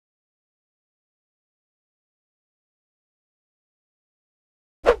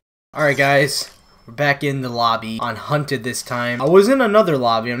Alright guys, we're back in the lobby on Hunted this time. I was in another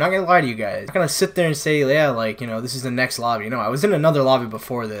lobby, I'm not gonna lie to you guys. I'm not gonna sit there and say, yeah, like, you know, this is the next lobby. No, I was in another lobby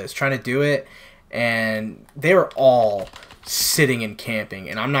before this, trying to do it, and they were all sitting and camping,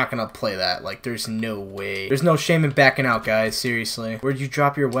 and I'm not gonna play that. Like, there's no way. There's no shame in backing out, guys, seriously. Where'd you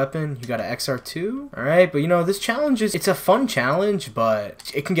drop your weapon? You got an XR2? Alright, but you know, this challenge it's a fun challenge,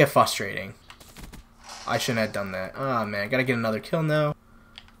 but it can get frustrating. I shouldn't have done that. Oh man, gotta get another kill now.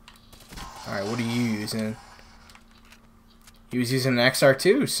 Alright, what are you using? He was using an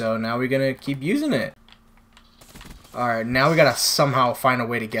XR2, so now we're gonna keep using it. Alright, now we gotta somehow find a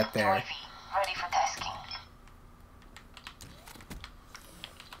way to get there. Ready for tasking.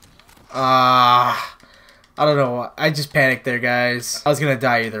 I don't know. I just panicked there, guys. I was gonna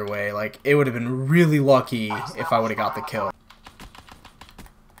die either way. Like, it would have been really lucky if I would have got the kill.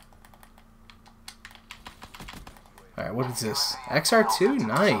 Alright, what is this? XR2?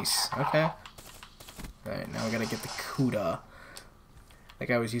 Nice. Okay. Alright, now we gotta get the Kuda. That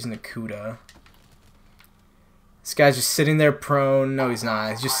guy was using the Kuda. This guy's just sitting there prone. No, he's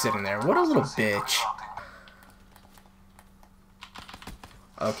not. He's just sitting there. What a little bitch.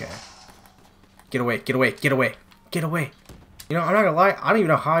 Okay. Get away, get away, get away, get away. You know, I'm not gonna lie. I don't even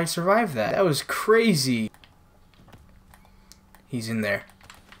know how I survived that. That was crazy. He's in there.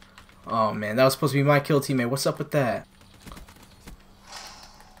 Oh man, that was supposed to be my kill, teammate. What's up with that?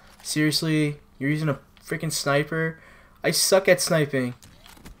 Seriously? You're using a freaking sniper? I suck at sniping.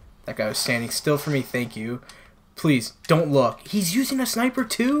 That guy was standing still for me, thank you. Please, don't look. He's using a sniper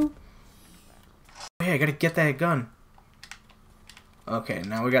too? Oh yeah, I gotta get that gun. Okay,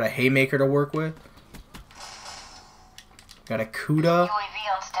 now we got a haymaker to work with. Got a Kuda. UAV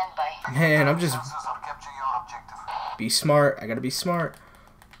on standby. Man, I'm just... Be smart. I gotta be smart.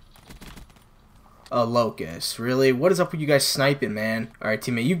 A Locust. Really? What is up with you guys sniping, man? Alright,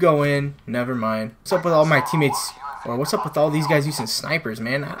 teammate, you go in. Never mind. What's up with all my teammates? Or what's up with all these guys using snipers,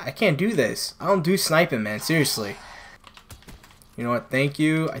 man? I can't do this. I don't do sniping, man. Seriously. You know what? Thank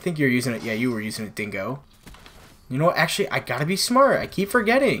you. I think you're using it. Yeah, you were using it, Dingo. You know what? Actually, I gotta be smart. I keep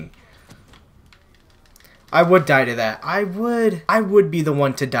forgetting. I would die to that. I would be the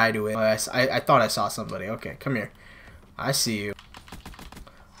one to die to it. I thought I saw somebody. Okay, come here. I see you.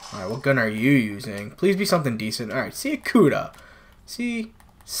 Alright, what gun are you using? Please be something decent. Alright, see a Kuda. See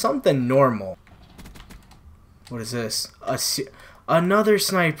something normal. What is this? Another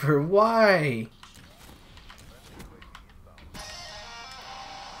sniper. Why?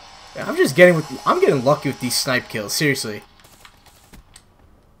 Yeah, I'm getting lucky with these snipe kills. Seriously.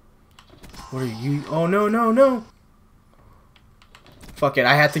 What are you? Oh no, no, no. Fuck it.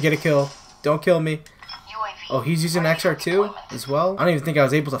 I had to get a kill. Don't kill me. Oh, he's using XR2 as well? I don't even think I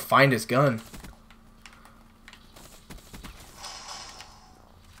was able to find his gun.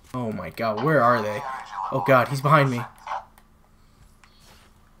 Oh my god, where are they? Oh god, he's behind me.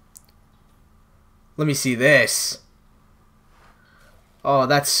 Let me see this. Oh,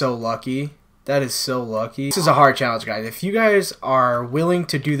 that's so lucky. That is so lucky. This is a hard challenge, guys. If you guys are willing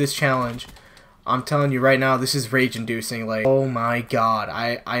to do this challenge, I'm telling you right now, this is rage-inducing. Like, oh my god,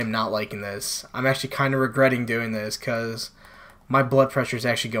 I am not liking this. I'm actually kind of regretting doing this because my blood pressure is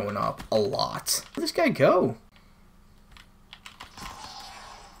actually going up a lot. Where'd this guy go?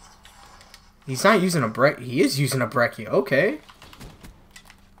 He's not using a break. He is using a breccia. Okay.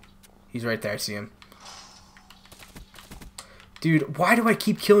 He's right there. I see him. Dude, why do I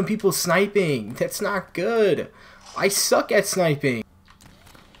keep killing people sniping? That's not good. I suck at sniping.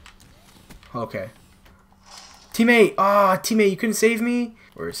 Okay. Teammate! Ah, teammate, you couldn't save me?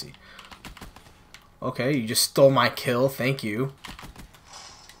 Where is he? Okay, you just stole my kill. Thank you.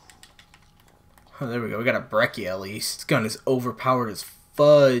 Oh, there we go. We got a breccia at least. This gun is overpowered as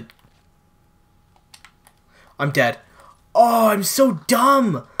fudge. I'm dead. Oh, I'm so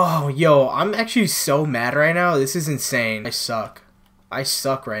dumb! Oh, yo, I'm actually so mad right now. This is insane. I suck. I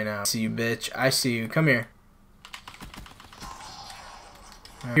suck right now. I see you, bitch. I see you. Come here.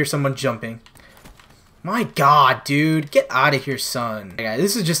 I hear someone jumping. My god, dude. Get out of here, son. Yeah,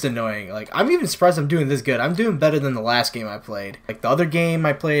 this is just annoying. Like, I'm even surprised I'm doing this good. I'm doing better than the last game I played. Like, the other game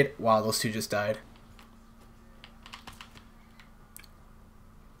I played... Wow, those two just died.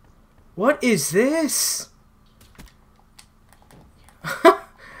 What is this?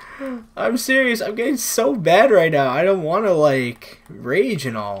 I'm serious. I'm getting so bad right now. I don't want to, like, rage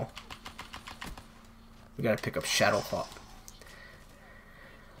and all. We gotta pick up Shadowclaw.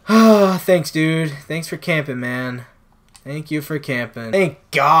 Thanks, dude. Thanks for camping, man. Thank you for camping. Thank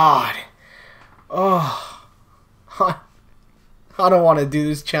God. Oh, I don't want to do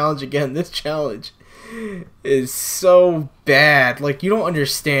this challenge again. This challenge is so bad. Like, you don't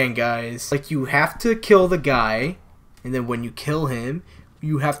understand, guys. Like, you have to kill the guy, and then when you kill him,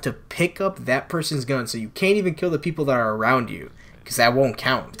 you have to pick up that person's gun. So you can't even kill the people that are around you, because that won't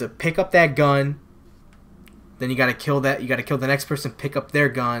count. To pick up that gun, then you gotta kill that. You gotta kill the next person, pick up their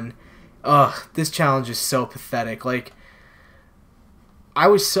gun. Ugh, this challenge is so pathetic. Like, I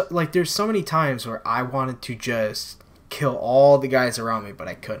was so, like, there's so many times where I wanted to just kill all the guys around me, but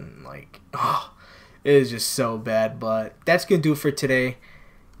I couldn't. Like, oh, it is just so bad. But that's gonna do it for today.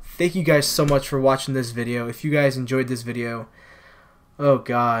 Thank you guys so much for watching this video. If you guys enjoyed this video, oh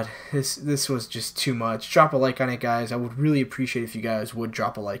god, this was just too much. Drop a like on it, guys. I would really appreciate if you guys would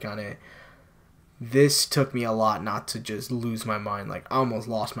drop a like on it. This took me a lot not to just lose my mind. Like, I almost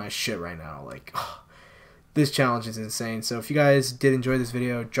lost my shit right now. Like, oh, this challenge is insane. So if you guys did enjoy this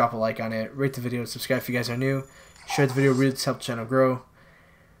video, drop a like on it, rate the video, subscribe if you guys are new, share the video, really help the channel grow.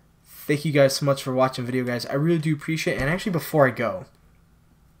 Thank you guys so much for watching the video, guys. I really do appreciate it. And actually, before I go,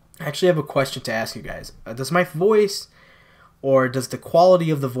 I actually have a question to ask you guys. Does my voice, or does the quality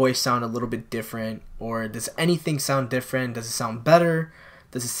of the voice sound a little bit different, or does anything sound different? Does it sound better?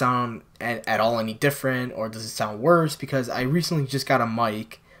 Does it sound at all any different, or does it sound worse? Because I recently just got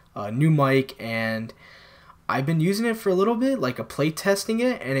a new mic, and I've been using it for a little bit, like play testing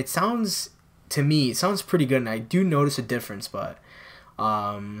it, and it sounds, to me, it sounds pretty good, and I do notice a difference. But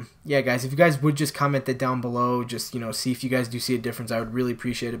yeah, guys, if you guys would just comment that down below, just, you know, see if you guys do see a difference, I would really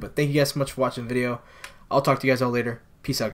appreciate it. But thank you guys so much for watching the video. I'll talk to you guys all later. Peace out.